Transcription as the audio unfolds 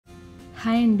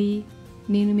Hi అండి,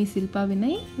 నేను మీ Shilpa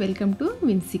Vinay. Welcome to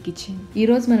Vincy kitchen.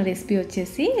 ఈరోజు మన రెసిపీ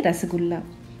వచ్చేసి రసగుల్లా.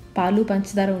 పాలు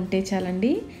పంచదార ఉంటే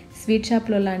చాలండి, స్వీట్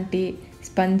షాప్లో లాంటి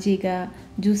స్పంజీగా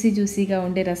జ్యూసీగా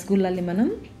ఉండే రసగుల్లాని మనం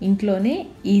ఇంట్లోనే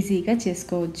ఈజీగా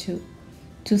చేసుకోవచ్చు.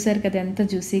 చూసారు కదా ఎంత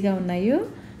జ్యూసీగా ఉన్నాయో.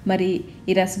 మరి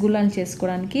ఈ రసగుల్లాని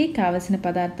చేసుకోవడానికి కావలసిన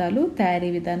పదార్థాలు,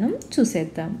 తయారీ విధానం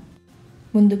చూసేద్దాం.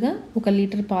 ముందుగా 1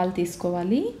 లీటర్ పాలు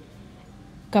తీసుకోవాలి.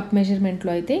 కప్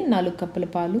మెజర్మెంట్లో అయితే 4 కప్పుల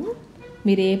పాలు.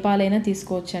 మీరు ఏ పాలైనా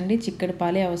తీసుకోవచ్చండి, చిక్కడి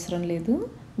పాలే అవసరం లేదు.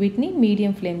 వీటిని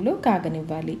మీడియం ఫ్లేమ్లో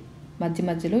కాగనివ్వాలి. మధ్య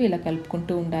మధ్యలో ఇలా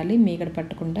కలుపుకుంటూ ఉండాలి, మీగడ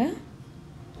పట్టకుండా.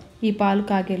 ఈ పాలు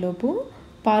కాగేలోపు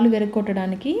పాలు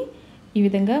విరగొట్టడానికి ఈ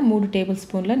విధంగా 3 టేబుల్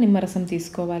స్పూన్ల నిమ్మరసం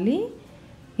తీసుకోవాలి.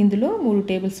 ఇందులో 3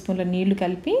 టేబుల్ స్పూన్ల నీళ్లు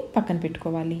కలిపి పక్కన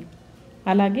పెట్టుకోవాలి.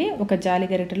 అలాగే ఒక జాలి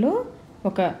గరిటెలో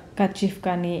ఒక కర్చీఫ్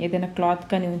కానీ ఏదైనా క్లాత్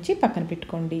కానీ ఉంచి పక్కన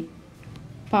పెట్టుకోండి.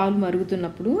 పాలు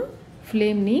మరుగుతున్నప్పుడు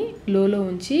ఫ్లేమ్ని లోలో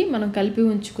ఉంచి మనం కలిపి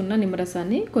ఉంచుకున్న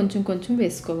నిమ్మరసాన్ని కొంచెం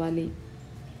వేసుకోవాలి.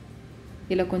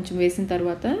 ఇలా కొంచెం వేసిన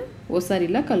తర్వాత ఓసారి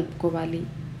ఇలా కలుపుకోవాలి.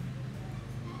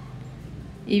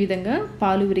 ఈ విధంగా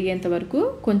పాలు విరిగేంత వరకు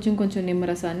కొంచెం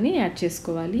నిమ్మరసాన్ని యాడ్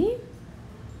చేసుకోవాలి.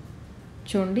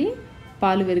 చూడండి,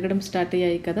 పాలు విరగడం స్టార్ట్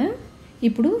అయ్యాయి కదా.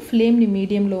 ఇప్పుడు ఫ్లేమ్ని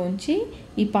మీడియంలో ఉంచి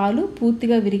ఈ పాలు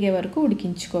పూర్తిగా విరిగే వరకు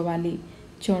ఉడికించుకోవాలి.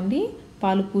 చూడండి,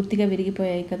 పాలు పూర్తిగా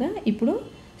విరిగిపోయాయి కదా. ఇప్పుడు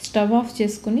స్టవ్ ఆఫ్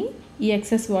చేసుకుని ఈ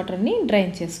ఎక్సెస్ వాటర్ని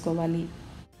డ్రైన్ చేసుకోవాలి.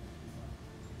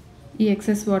 ఈ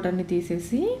ఎక్సెస్ వాటర్ని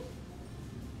తీసేసి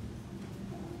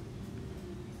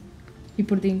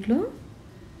ఇప్పుడు దీంట్లో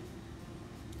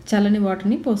చల్లని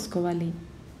వాటర్ని పోసుకోవాలి.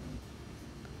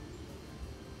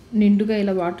 నిండుగా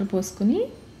ఇలా వాటర్ పోసుకొని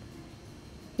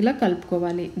ఇలా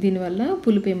కలుపుకోవాలి. దీనివల్ల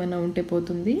పులుపు ఏమైనా ఉంటే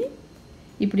పోతుంది.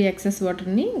 ఇప్పుడు ఈ ఎక్సెస్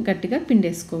వాటర్ని గట్టిగా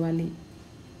పిండేసుకోవాలి.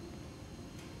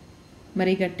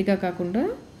 మరీ గట్టిగా కాకుండా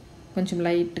కొంచెం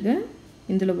లైట్గా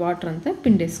ఇందులో వాటర్ అంతా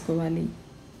పిండేసుకోవాలి.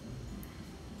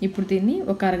 ఇప్పుడు దీన్ని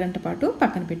ఒక అరగంట పాటు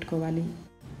పక్కన పెట్టుకోవాలి.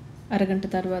 అరగంట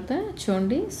తర్వాత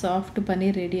చూడండి, సాఫ్ట్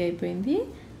పనీర్ రెడీ అయిపోయింది.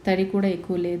 తడి కూడా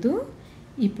ఎక్కువ లేదు.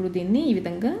 ఇప్పుడు దీన్ని ఈ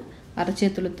విధంగా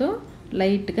అరచేతులతో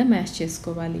లైట్గా మ్యాష్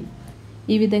చేసుకోవాలి.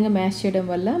 ఈ విధంగా మ్యాష్ చేయడం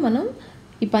వల్ల మనం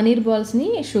ఈ పనీర్ బాల్స్ని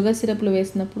షుగర్ సిరప్లో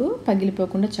వేసినప్పుడు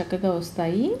పగిలిపోకుండా చక్కగా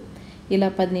వస్తాయి. ఇలా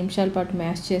 10 నిమిషాల పాటు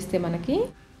మ్యాష్ చేస్తే మనకి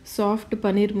సాఫ్ట్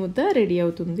పనీర్ ముద్ద రెడీ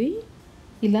అవుతుంది.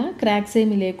 ఇలా క్రాక్స్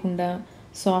ఏమీ లేకుండా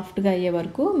సాఫ్ట్గా అయ్యే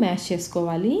వరకు మ్యాష్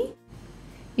చేసుకోవాలి.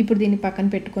 ఇప్పుడు దీన్ని పక్కన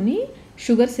పెట్టుకొని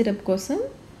షుగర్ సిరప్ కోసం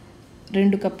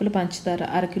 2 కప్పుల పంచదార,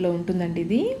 1 కిలో ఉంటుందండి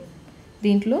ఇది.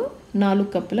 దీంట్లో 4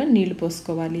 కప్పుల నీళ్లు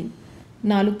పోసుకోవాలి.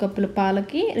 4 కప్పుల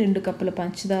పాలకి 2 కప్పుల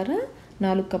పంచదార,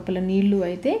 4 కప్పుల నీళ్లు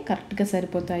అయితే కరెక్ట్గా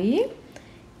సరిపోతాయి.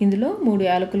 ఇందులో 3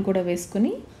 యాలకులు కూడా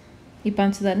వేసుకొని ఈ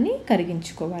పంచదారని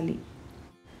కరిగించుకోవాలి.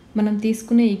 మనం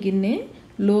తీసుకునే ఈ గిన్నె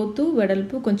లోతు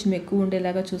వెడల్పు కొంచెం ఎక్కువ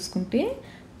ఉండేలాగా చూసుకుంటే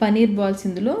పనీర్ బాల్స్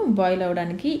ఇందులో బాయిల్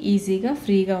అవ్వడానికి ఈజీగా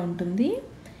ఫ్రీగా ఉంటుంది.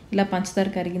 ఇలా పంచదార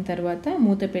కరిగిన తర్వాత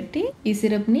మూత పెట్టి ఈ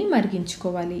సిరప్ని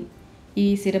మరిగించుకోవాలి. ఈ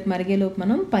సిరప్ మరిగేలోపు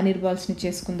మనం పనీర్ బాల్స్ని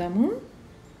చేసుకుందాము.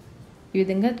 ఈ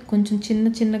విధంగా కొంచెం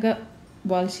చిన్నగా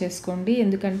బాల్స్ చేసుకోండి,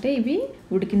 ఎందుకంటే ఇవి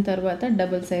ఉడికిన తర్వాత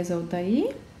డబుల్ సైజ్ అవుతాయి.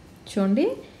 చూడండి,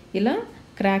 ఇలా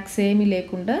క్రాక్స్ ఏమీ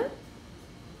లేకుండా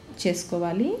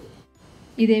చేసుకోవాలి.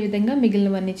 ఇదే విధంగా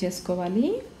మిగిలినవన్నీ చేసుకోవాలి.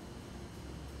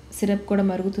 సిరప్ కూడా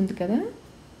మరుగుతుంది కదా.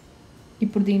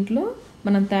 ఇప్పుడు దీంట్లో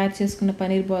మనం తయారు చేసుకున్న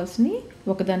పనీర్ బాల్స్ని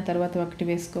ఒకదాని తర్వాత ఒకటి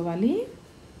వేసుకోవాలి.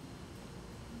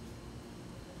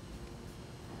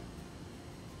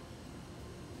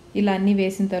 ఇలా అన్నీ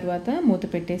వేసిన తర్వాత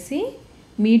మూత పెట్టేసి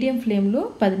మీడియం ఫ్లేమ్లో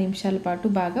 10 నిమిషాల పాటు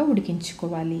బాగా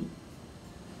ఉడికించుకోవాలి.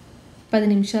 10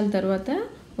 నిమిషాల తర్వాత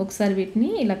ఒకసారి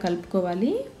వీటిని ఇలా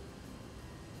కలుపుకోవాలి.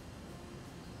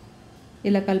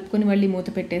 ఇలా కలుపుకొని మళ్ళీ మూత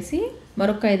పెట్టేసి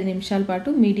మరొక 5 నిమిషాల పాటు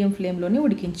మీడియం ఫ్లేమ్లోనే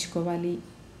ఉడికించుకోవాలి.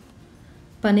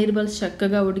 పనీర్ బాల్స్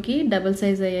చక్కగా ఉడికి డబుల్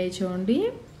సైజ్ అయ్యాయి చూడండి.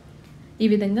 ఈ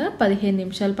విధంగా 15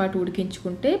 నిమిషాల పాటు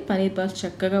ఉడికించుకుంటే పనీర్ బాల్స్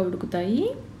చక్కగా ఉడుకుతాయి.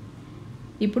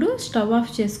 ఇప్పుడు స్టవ్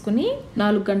ఆఫ్ చేసుకుని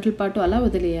 4 గంటల పాటు అలా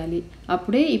వదిలేయాలి.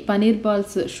 అప్పుడే ఈ పనీర్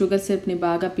బాల్స్ షుగర్ సిరప్ని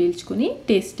బాగా పీల్చుకొని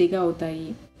టేస్టీగా అవుతాయి.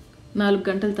 4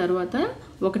 గంటల తర్వాత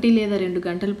 1 లేదా 2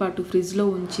 గంటల పాటు ఫ్రిడ్జ్లో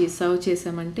ఉంచి సర్వ్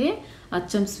చేసామంటే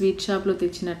అచ్చం స్వీట్ షాప్లో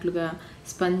తెచ్చినట్లుగా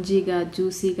స్పంజీగా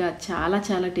జ్యూసీగా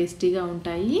చాలా టేస్టీగా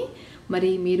ఉంటాయి.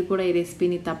 మరి మీరు కూడా ఈ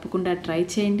రెసిపీని తప్పకుండా ట్రై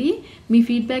చేయండి. మీ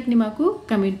ఫీడ్బ్యాక్ని మాకు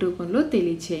కమెంట్ రూపంలో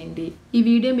తెలియచేయండి. ఈ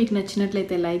వీడియో మీకు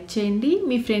నచ్చినట్లయితే లైక్ చేయండి,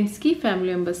 మీ ఫ్రెండ్స్కి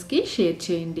ఫ్యామిలీ మెంబర్స్కి షేర్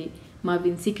చేయండి. మా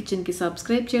విన్సీ కిచెన్కి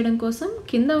సబ్స్క్రైబ్ చేయడం కోసం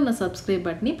కింద ఉన్న సబ్స్క్రైబ్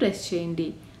బటన్ని ప్రెస్ చేయండి.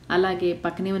 అలాగే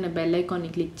పక్కనే ఉన్న బెల్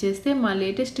ఐకాన్ని క్లిక్ చేస్తే మా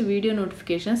లేటెస్ట్ వీడియో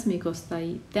నోటిఫికేషన్స్ మీకు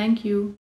వస్తాయి. Thank you.